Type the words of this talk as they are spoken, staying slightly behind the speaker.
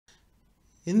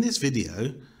In this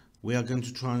video, we are going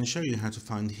to try and show you how to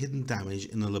find hidden damage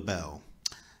in a Libelle.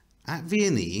 At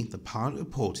V&E, the pilot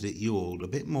reported it yawed a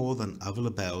bit more than other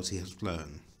Libelles he has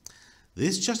flown.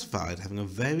 This justified having a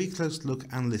very close look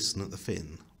and listen at the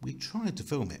fin. We tried to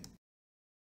film it.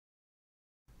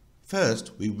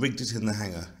 First, we rigged it in the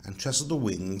hangar and trestled the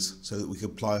wings so that we could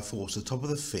apply a force to the top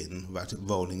of the fin without it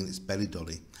rolling in its belly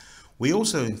dolly. We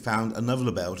also found another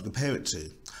Libelle to compare it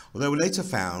to, although we later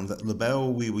found that the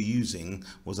Libelle we were using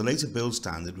was a later build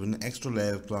standard with an extra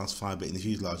layer of glass fibre in the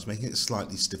fuselage, making it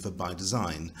slightly stiffer by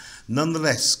design.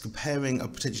 Nonetheless, comparing a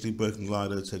potentially broken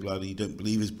glider to a glider you don't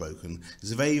believe is broken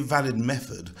is a very valid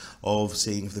method of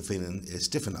seeing if the fin is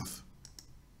stiff enough.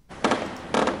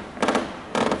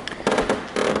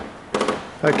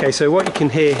 Okay, so what you can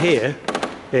hear here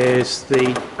is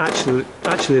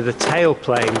actually the tail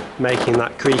plane making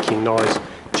that creaking noise.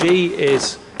 G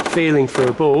is feeling for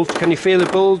a bulge. Can you feel a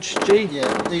bulge, G?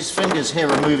 Yeah, these fingers here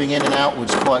are moving in and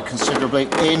outwards quite considerably.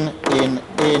 In,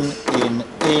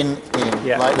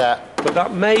 Yeah. like that. But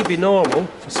that may be normal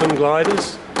for some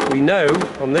gliders. We know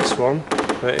on this one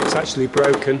that it's actually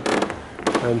broken,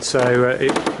 and so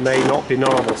it may not be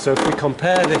normal. So if we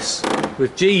compare this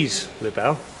with G's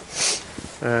Libelle,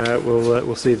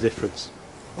 we'll see the difference.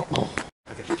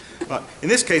 Okay. Right. In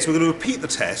this case, we're going to repeat the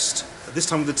test, this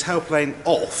time with the tailplane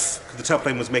off, because the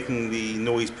tailplane was making the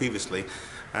noise previously,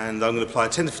 and I'm going to apply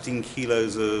 10 to 15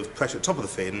 kilos of pressure at the top of the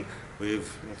fin,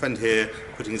 with my friend here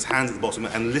putting his hands at the bottom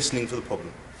and listening for the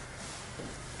problem.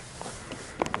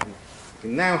 You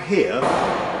can now hear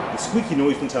the squeaky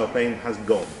noise from the tailplane has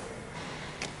gone.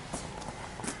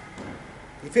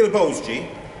 You feel the bulge, G?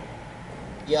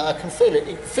 Yeah, I can feel it.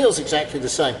 It feels exactly the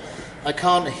same. I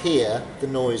can't hear the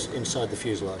noise inside the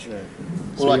fuselage. No.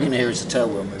 All I can hear is the tail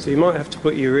wheel moving. So you might have to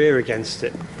put your ear against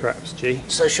it, perhaps, G.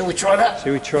 So shall we try that?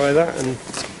 Shall we try that? And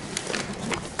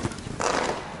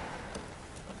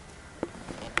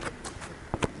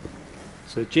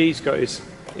so G's got his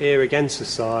ear against the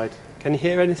side. Can you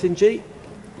hear anything, G?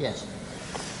 Yes.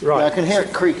 Right. Yeah, I can hear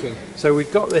it creaking. So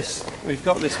we've got this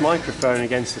microphone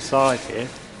against the side here.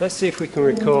 Let's see if we can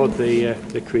record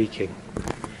the creaking.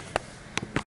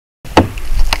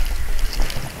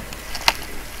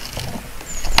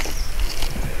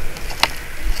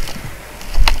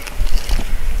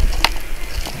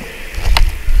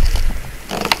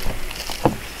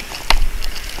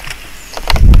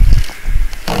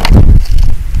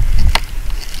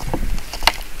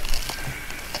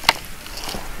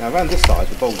 Now around this side,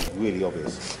 the bulge is really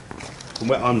obvious, from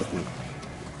where I'm looking.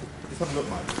 Just have a look,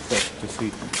 Mike, to see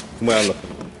from where I'm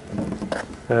looking.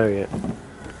 Oh yeah.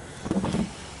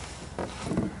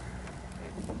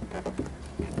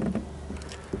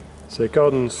 So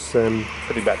Gordon's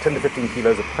Putting about 10 to 15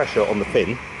 kilos of pressure on the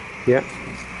fin. yeah.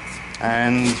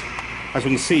 And as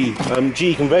we can see,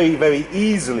 G can very, very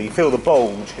easily feel the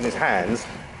bulge in his hands.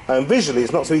 Visually,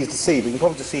 it's not so easy to see, but you can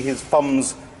probably see his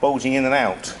thumbs bulging in and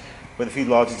out, where the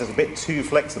fuselage is just a bit too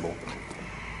flexible.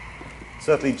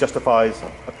 Certainly justifies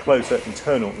a closer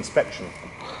internal inspection.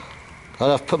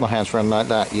 I've put my hands around like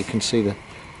that. You can see the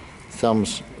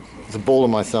thumbs, the ball of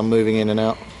my thumb moving in and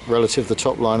out relative to the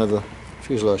top line of the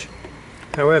fuselage.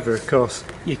 However, of course,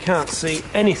 you can't see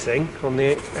anything on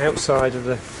the outside of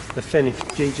the fin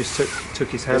if G just took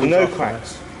his hands off. No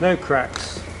cracks. No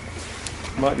cracks.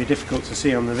 Might be difficult to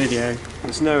see on the video.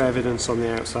 There's no evidence on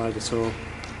the outside at all,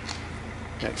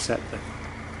 except the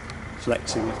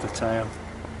flexing of the tail.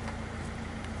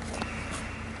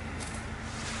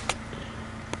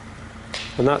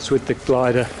 And that's with the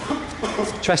glider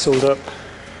trestled up.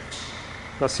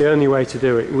 That's the only way to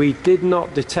do it. We did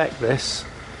not detect this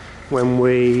when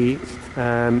we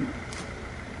had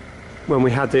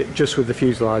it just with the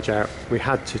fuselage out. We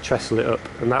had to trestle it up,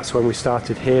 and that's when we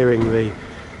started hearing the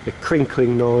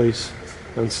crinkling noise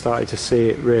and started to see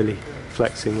it really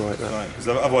flexing like that. Right, because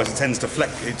otherwise it tends to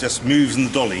flex, it just moves in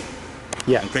the dolly.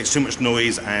 Yeah. And creates too much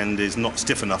noise and is not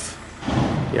stiff enough.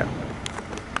 Yeah.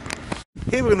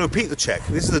 Here we're going to repeat the check.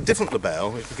 This is a different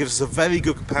Libelle. It gives us a very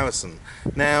good comparison.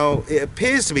 Now, it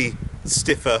appears to be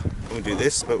stiffer when we do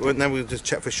this, but now we'll just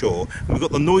check for sure. And we've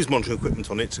got the noise monitoring equipment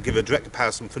on it to give a direct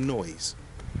comparison for noise.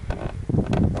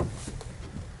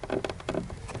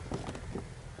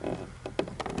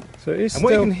 So it's And what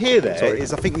still, you can hear there sorry.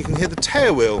 is, I think you can hear the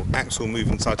tail wheel axle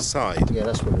moving side to side, Yeah,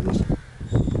 that's what it is.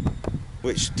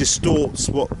 which distorts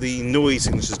what the noise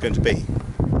signature is going to be.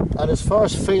 And as far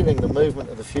as feeling the movement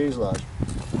of the fuselage,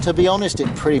 to be honest,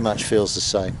 it pretty much feels the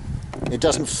same. It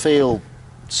doesn't feel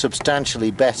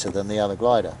substantially better than the other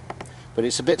glider, but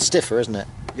it's a bit stiffer, isn't it?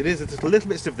 It is, it's a little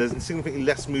bit stiffer, there's significantly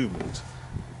less movement.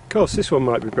 Of course, this one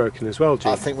might be broken as well,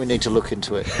 Jim. I think we need to look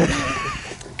into it.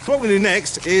 So what we're going to do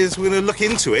next is we're going to look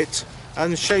into it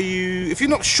and show you, if you're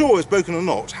not sure it's broken or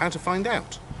not, how to find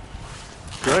out.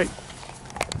 Great.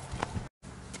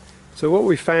 So what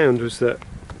we found was that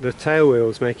the tail wheel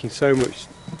was making so much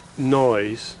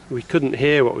noise we couldn't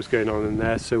hear what was going on in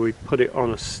there, so we put it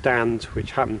on a stand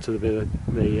which happened to be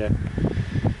the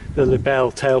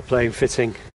Libelle tailplane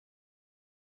fitting.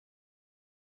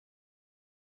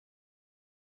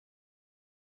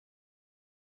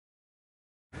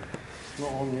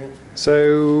 Not on yet.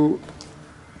 So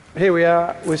here we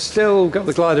are. We've still got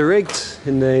the glider rigged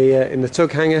in the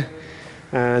tug hanger,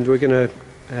 and we're going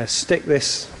to stick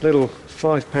this little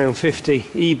 £5.50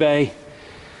 eBay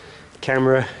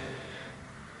camera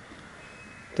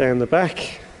down the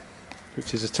back,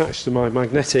 which is attached to my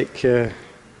magnetic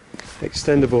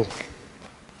extendable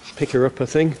picker-upper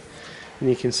thing, and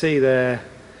you can see there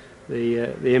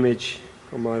the image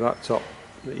on my laptop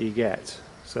that you get.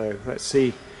 So let's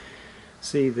see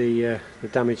the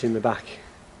damage in the back.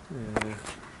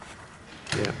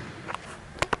 Yeah.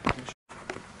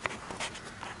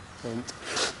 And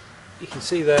you can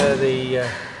see there the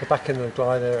back end of the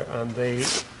glider and the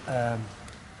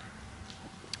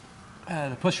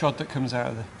push rod that comes out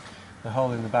of the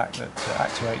hole in the back that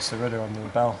actuates the rudder on the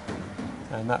Libelle,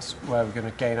 and that's where we're going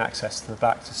to gain access to the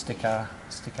back to stick our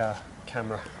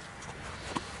camera.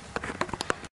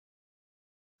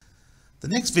 The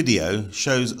next video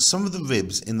shows some of the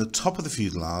ribs in the top of the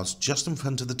fuselage just in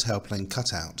front of the tailplane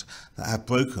cutout that have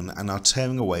broken and are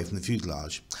tearing away from the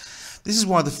fuselage. This is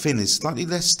why the fin is slightly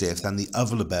less stiff than the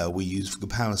other Libelle we use for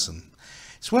comparison.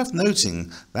 It's worth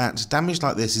noting that damage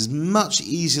like this is much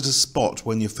easier to spot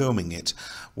when you're filming it,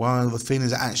 while the fin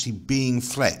is actually being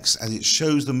flexed as it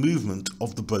shows the movement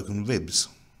of the broken ribs.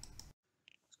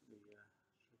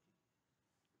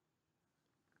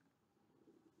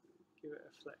 Give it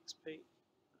a flex, Pete.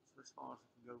 That's as far as I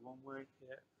can go one way.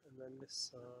 Yeah, and then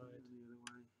this side. And the other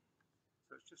way.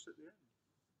 So it's just at the end.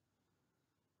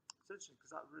 It's interesting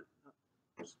because that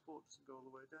support doesn't go all the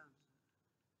way down.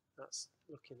 That's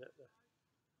looking at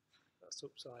that's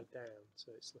upside down,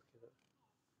 so it's looking at.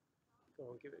 Go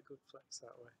on, give it a good flex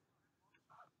that way.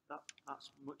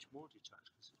 That's much more detached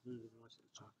because it's moving right at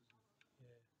the top, isn't it?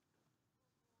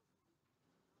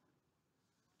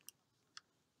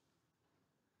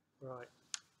 Yeah. Right.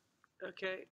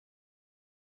 Okay.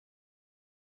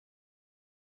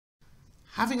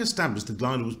 Having established the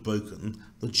glider was broken,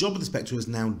 the job of the Spectre is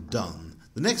now done.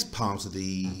 The next part of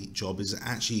the job is to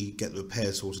actually get the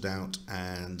repair sorted out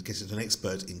and get it to an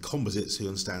expert in composites who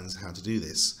understands how to do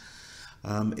this.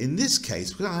 In this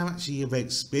case, because I'm actually a very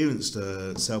experienced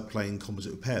sailplane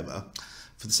composite repairer,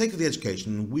 for the sake of the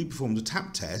education, we performed a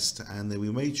tap test and then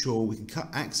we made sure we could cut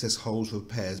access holes for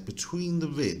repairs between the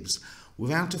ribs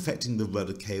without affecting the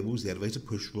rudder cables, the elevator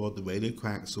push rod, the radio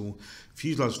coaxial,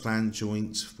 fuselage flange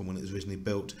joints from when it was originally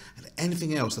built, and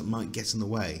anything else that might get in the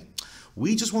way.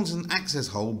 We just wanted an access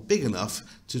hole big enough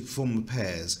to perform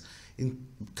repairs. In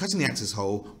cutting the access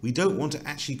hole, we don't want to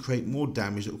actually create more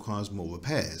damage that requires more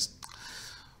repairs.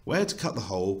 Where to cut the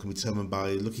hole can be determined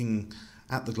by looking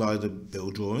at the glider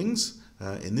build drawings.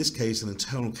 In this case, an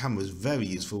internal camera is very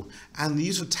useful, and the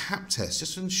use of tap tests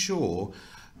just to ensure,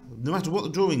 no matter what the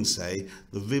drawings say,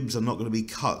 the ribs are not going to be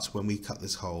cut when we cut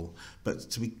this hole. But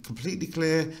to be completely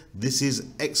clear, this is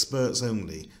experts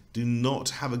only. Do not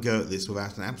have a go at this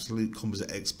without an absolute composite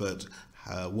expert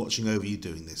watching over you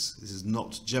doing this. This is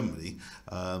not generally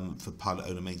for pilot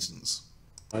owner maintenance.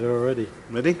 Right, already.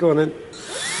 Ready? Go on then.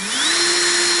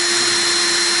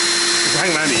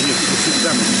 Hang around here, you'll see the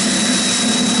damage.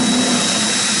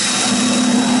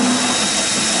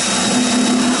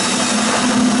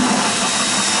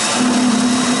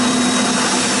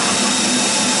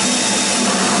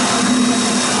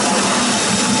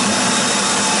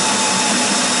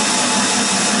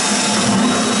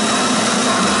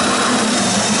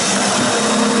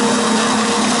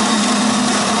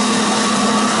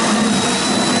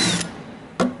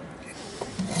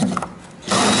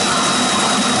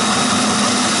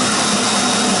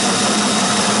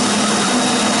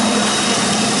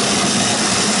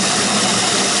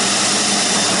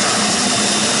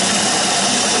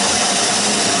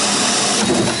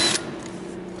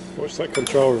 Watch that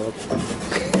control rod.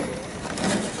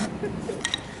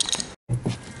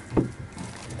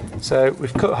 So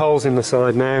we've cut holes in the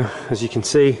side now, as you can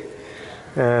see,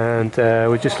 and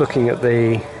we're just looking at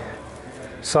the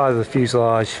side of the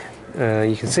fuselage.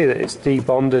 You can see that it's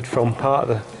debonded from part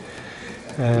of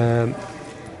the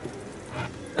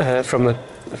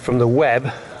from the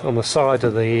web on the side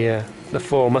of the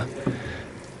former,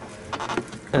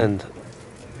 and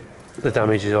the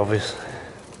damage is obvious.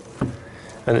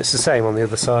 And it's the same on the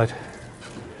other side.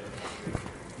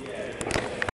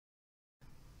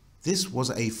 This was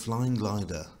a flying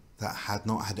glider that had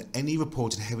not had any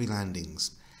reported heavy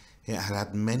landings. It had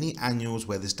had many annuals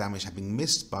where this damage had been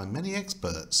missed by many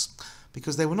experts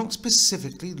because they were not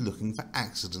specifically looking for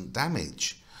accident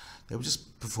damage. They were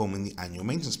just performing the annual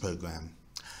maintenance program.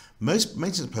 Most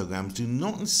maintenance programs do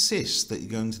not insist that you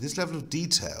go into this level of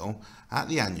detail at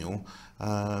the annual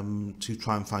to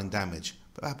try and find damage,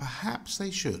 but perhaps they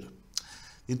should.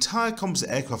 The entire composite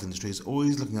aircraft industry is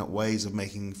always looking at ways of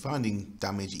making finding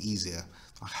damage easier.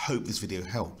 I hope this video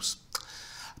helps.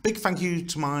 A big thank you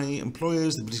to my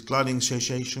employers, the British Gliding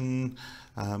Association.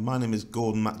 My name is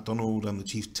Gordon MacDonald, I'm the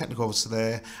Chief Technical Officer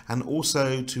there, and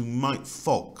also to Mike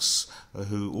Fox,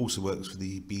 who also works for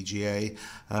the BGA,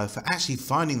 for actually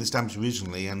finding this damage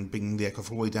originally and bringing the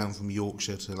aircraft all the way down from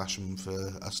Yorkshire to Lasham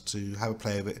for us to have a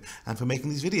play of it, and for making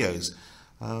these videos.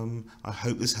 I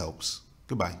hope this helps.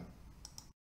 Goodbye.